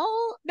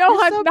 Noelle. No,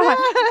 I'm not.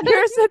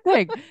 Here's the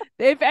thing.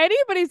 If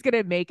anybody's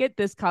gonna make it,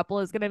 this couple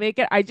is gonna make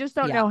it. I just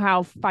don't know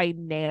how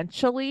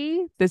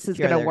financially this is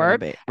gonna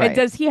work. And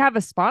does he have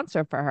a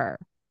sponsor for her?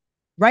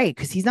 Right,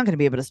 because he's not gonna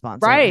be able to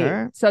sponsor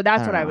her. So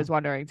that's what I was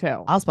wondering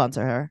too. I'll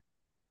sponsor her.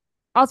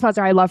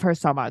 I love her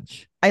so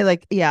much. And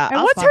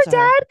what's her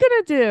dad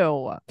gonna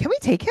do? Can we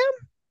take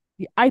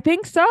him? I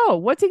think so.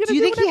 What's he gonna do? Do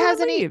you think he has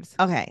any?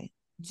 Okay.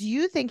 Do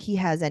you think he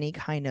has any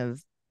kind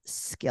of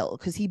skill?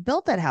 Because he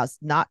built that house.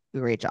 Not a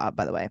great job,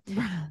 by the way.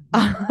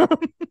 That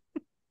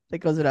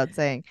goes without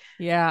saying.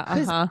 Yeah.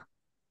 I'm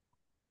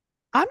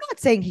not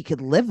saying he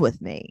could live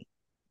with me.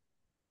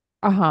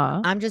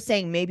 I'm just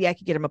saying maybe I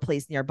could get him a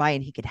place nearby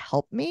and he could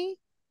help me.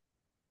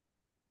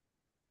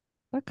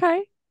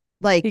 Okay.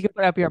 Like he could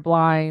put up your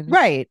blinds.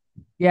 Right.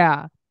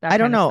 Yeah. I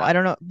don't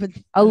know. But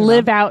a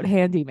live out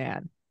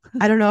handyman.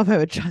 I don't know if I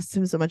would trust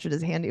him so much with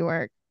his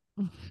handiwork.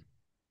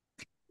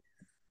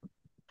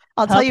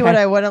 I'll tell you what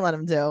I wouldn't let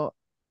him do.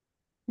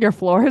 Your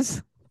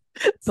floors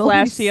 /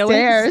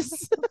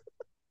 ceilings.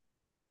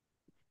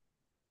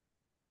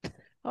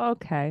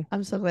 Okay.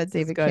 I'm so glad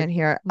David can't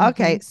hear. Mm-hmm.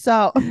 Okay,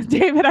 so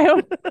David,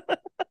 I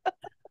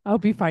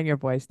hope you find your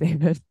voice,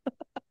 David.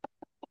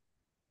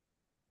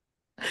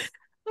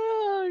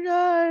 Oh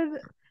God.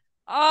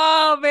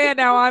 Oh man,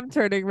 now I'm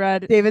turning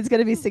red. David's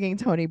gonna be singing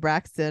Toni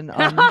Braxton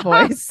on The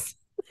Voice.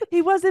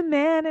 He wasn't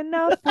man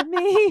enough for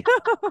me.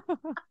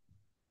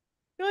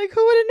 You're like,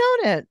 who would have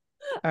known it?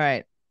 All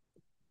right.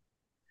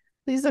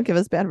 Please don't give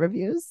us bad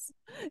reviews.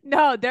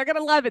 No, they're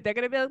gonna love it. They're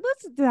gonna be like,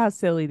 listen to how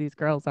silly these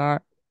girls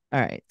are. All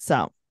right,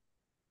 so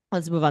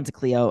let's move on to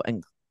Cleo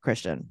and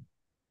Christian.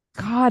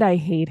 God, I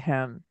hate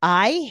him.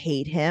 I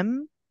hate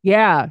him.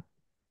 Yeah.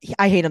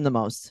 I hate him the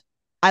most.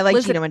 I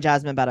like Gino and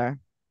Jasmine better.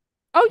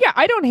 Oh, yeah.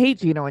 I don't hate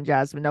Gino and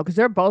Jasmine, though, because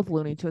they're both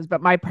Looney Tunes.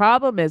 But my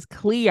problem is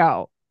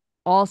Cleo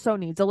also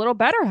needs a little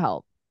better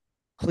help.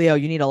 Cleo,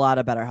 you need a lot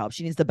of better help.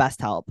 She needs the best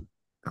help.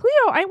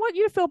 Cleo, I want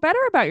you to feel better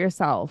about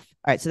yourself.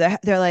 All right. So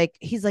they're like,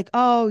 he's like,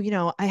 oh,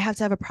 I have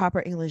to have a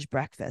proper English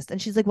breakfast.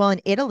 And she's like, well,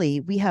 in Italy,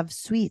 we have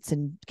sweets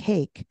and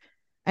cake.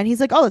 And he's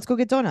like, oh, let's go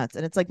get donuts.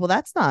 And it's like, well,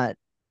 that's not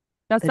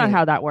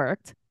how that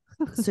worked.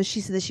 So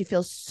she said that she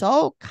feels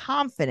so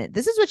confident.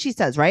 This is what she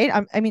says,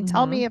 right? I mean,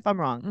 tell me if I'm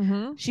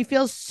wrong. She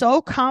feels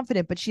so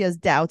confident, but she has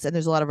doubts and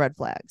there's a lot of red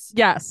flags.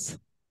 Yes.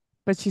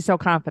 But she's so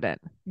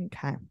confident.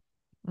 Okay.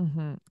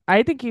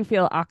 I think you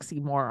feel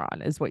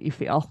oxymoron is what you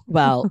feel.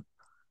 Well,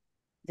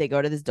 they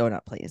go to this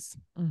donut place.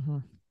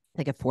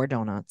 They get 4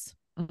 donuts.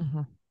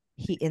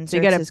 He inserts they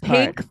get his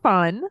pink card.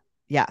 fun.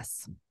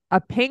 Yes. A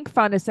pink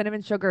fun, a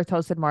cinnamon sugar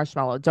toasted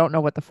marshmallow. Don't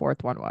know what the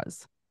 4th one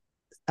was.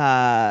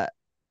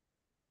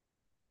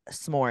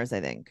 S'mores,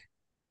 I think.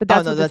 But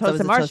that's what the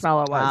toasted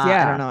marshmallow was.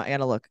 Yeah. I don't know. I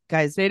gotta look.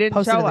 Guys, they didn't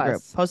post show it in the group.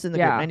 us. Post it in the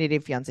group. 90 Day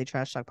Fiance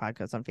Trash Talk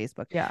Podcast on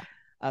Facebook. Yeah.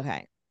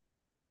 Okay.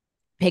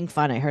 Pink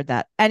fun. I heard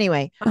that.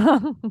 Anyway,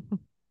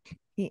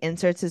 he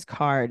inserts his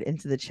card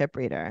into the chip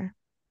reader.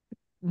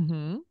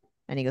 And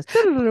he goes,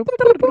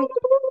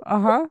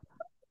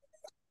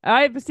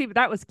 I see, but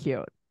that was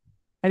cute.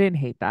 I didn't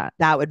hate that.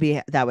 I would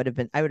have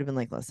been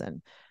like,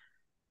 listen,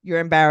 You're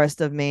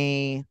embarrassed of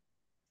me.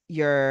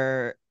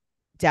 You're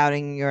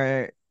doubting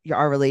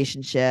our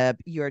relationship.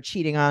 You're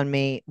cheating on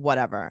me.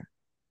 Whatever.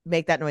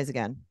 Make that noise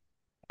again.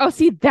 Oh,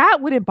 see, that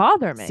wouldn't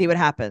bother me. See what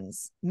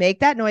happens.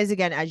 Make that noise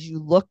again as you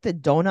look the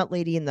donut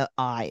lady in the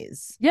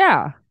eyes.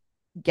 Yeah.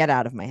 Get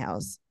out of my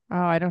house. Oh,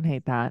 I don't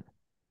hate that.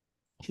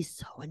 He's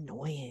so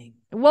annoying.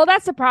 Well,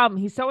 that's the problem.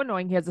 He's so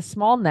annoying. He has a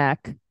small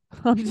neck.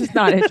 I'm just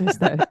not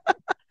interested.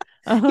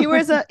 He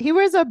wears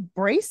a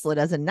bracelet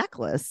as a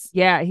necklace.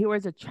 Yeah, he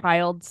wears a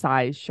child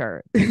size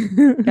shirt.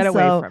 Get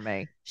away from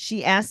me.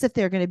 She asked if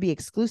they're going to be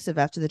exclusive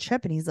after the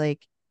trip, and he's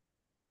like,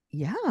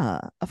 yeah,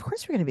 of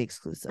course we're going to be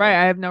exclusive.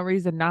 Right. I have no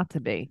reason not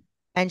to be.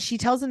 And she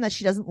tells him that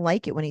she doesn't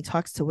like it when he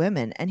talks to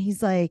women. And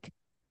he's like,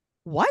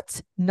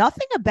 what?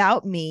 Nothing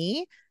about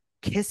me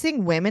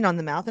kissing women on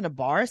the mouth in a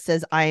bar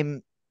says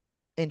I'm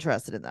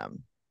interested in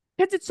them.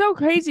 Because it's so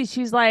crazy.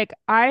 She's like,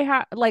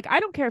 I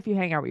don't care if you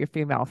hang out with your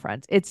female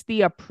friends. It's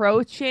the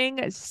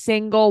approaching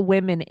single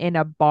women in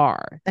a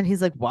bar. And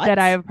he's like, what? That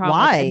I have a problem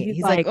Why? with.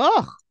 He's like,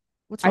 oh,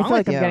 what's wrong with you?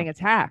 I feel like I'm getting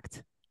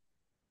attacked.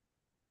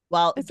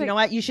 Well, you know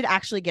what? You should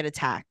actually get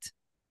attacked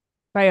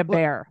by a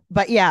bear.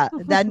 But yeah,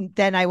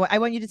 then I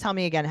want you to tell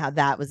me again how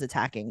that was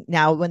attacking.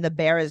 Now, when the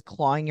bear is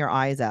clawing your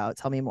eyes out,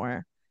 tell me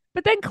more.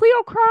 But then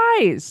Cleo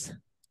cries.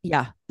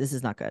 Yeah, this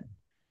is not good.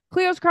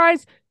 Cleo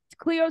cries.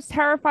 Cleo's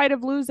terrified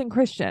of losing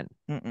Christian.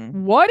 Mm-mm.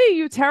 What are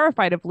you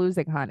terrified of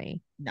losing,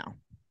 honey?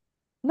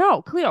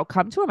 No, Cleo,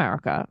 come to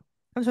America.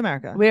 Come to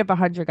America. We have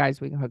 100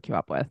 guys we can hook you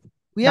up with.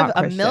 We have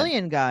a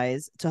million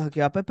guys to hook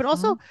you up with, but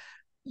also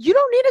you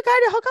don't need a guy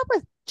to hook up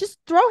with. Just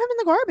throw him in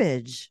the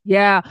garbage.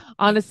 Yeah,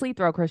 honestly,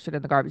 throw Christian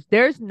in the garbage.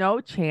 There's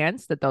no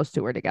chance that those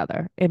two are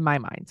together in my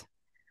mind.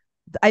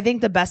 I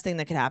think the best thing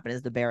that could happen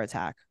is the bear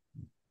attack.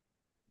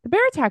 The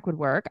bear attack would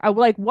work.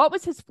 What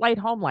was his flight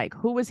home like?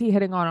 Who was he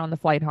hitting on the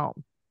flight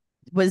home?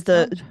 Was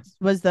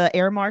the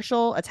air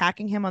marshal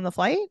attacking him on the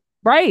flight?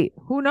 Right.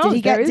 Who knows? Did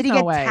he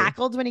get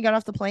tackled when he got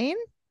off the plane?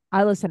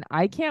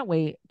 I can't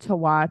wait to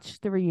watch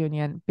the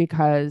reunion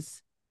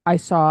because I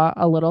saw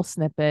a little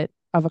snippet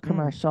of a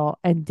commercial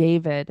and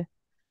David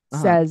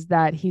says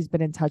that he's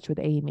been in touch with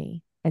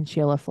Amy and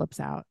Sheila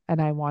flips out.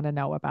 And I want to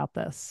know about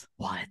this.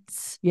 What?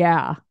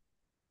 Yeah.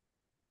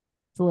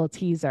 It's a little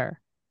teaser.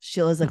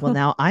 Sheila's like, well,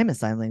 now I'm a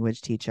sign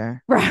language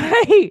teacher.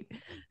 Right.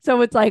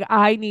 So it's like,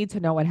 I need to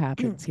know what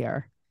happens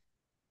here.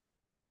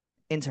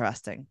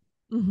 Interesting.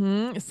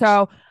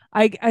 So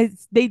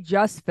they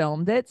just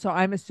filmed it. So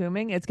I'm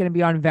assuming it's going to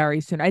be on very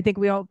soon. I think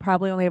we'll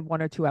probably only have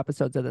 1 or 2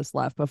 episodes of this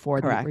left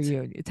before the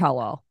reunion. Tell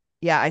all.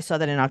 Yeah, I saw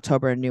that in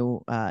October, a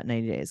new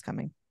 90 Days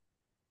coming.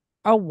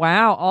 Oh,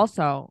 wow.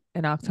 Also,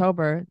 in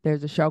October,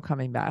 there's a show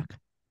coming back.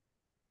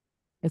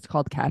 It's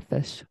called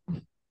Catfish.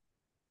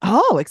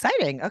 Oh,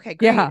 exciting. Okay,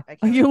 great. Yeah.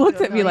 You looked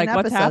at me like,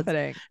 what's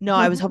happening? No,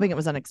 I was hoping it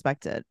was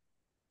unexpected.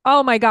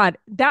 Oh my God.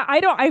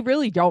 I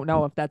really don't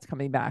know if that's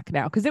coming back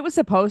now because it was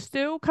supposed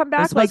to come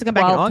back. It was supposed to come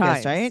back in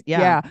August, right?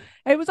 Yeah.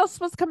 It was also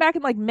supposed to come back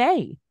in like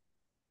May.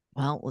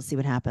 Well, we'll see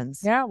what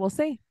happens. Yeah, we'll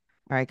see.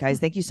 All right, guys.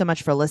 Thank you so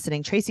much for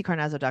listening.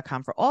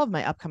 TraceyCarnazzo.com for all of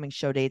my upcoming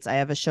show dates. I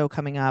have a show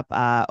coming up,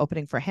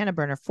 opening for Hannah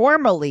Berner,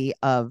 formerly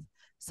of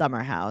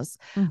Summer House,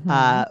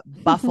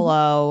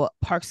 Buffalo,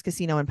 Parks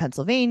Casino in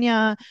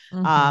Pennsylvania.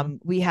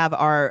 We have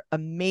our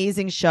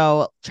amazing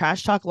show,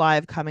 Trash Talk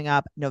Live, coming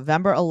up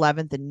November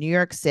 11th in New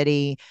York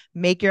City.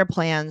 Make your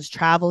plans,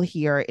 travel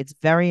here. It's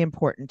very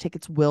important.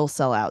 Tickets will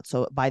sell out,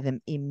 so buy them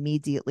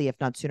immediately, if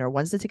not sooner.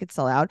 Once the tickets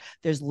sell out,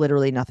 there's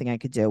literally nothing I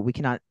could do. We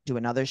cannot do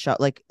another show.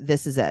 Like,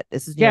 this is it.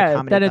 This is New York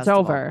Comedy then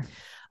Festival. It's over.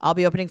 I'll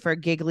be opening for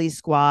Giggly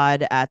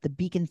Squad at the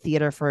Beacon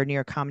Theater for New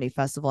York Comedy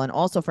Festival, and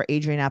also for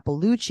Adrian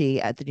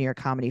Appalucci at the New York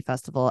Comedy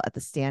Festival at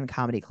the Stand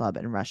Comedy Club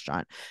and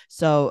Restaurant.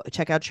 So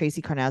check out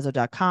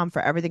TraceyCarnazzo.com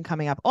for everything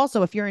coming up.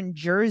 Also, if you're in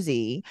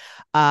Jersey,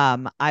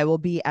 I will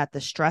be at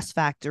the Stress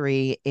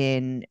Factory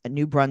in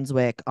New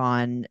Brunswick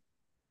on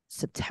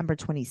September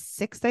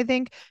 26th, I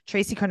think.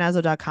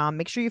 TraceyCarnazzo.com.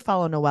 Make sure you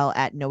follow Noelle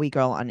at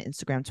NoeGirl on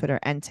Instagram, Twitter,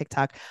 and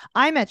TikTok.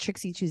 I'm at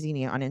Trixie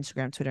Chuzini on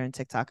Instagram, Twitter, and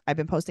TikTok. I've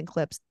been posting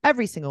clips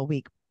every single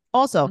week.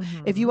 Also,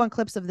 if you want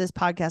clips of this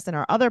podcast and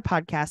our other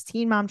podcasts,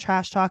 Teen Mom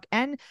Trash Talk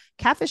and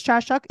Catfish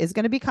Trash Talk is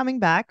going to be coming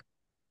back.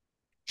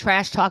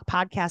 Trash Talk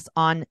Podcast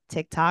on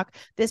TikTok.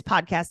 This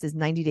podcast is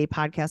 90 Day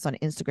Podcast on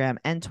Instagram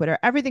and Twitter.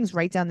 Everything's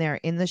right down there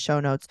in the show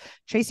notes.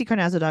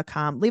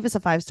 TraceyCarnazzo.com. Leave us a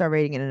 5-star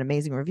rating and an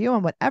amazing review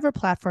on whatever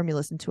platform you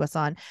listen to us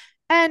on,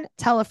 and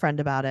tell a friend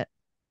about it.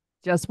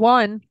 Just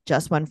one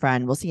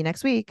friend. We'll see you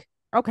next week.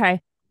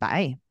 Okay.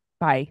 Bye.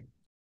 Bye.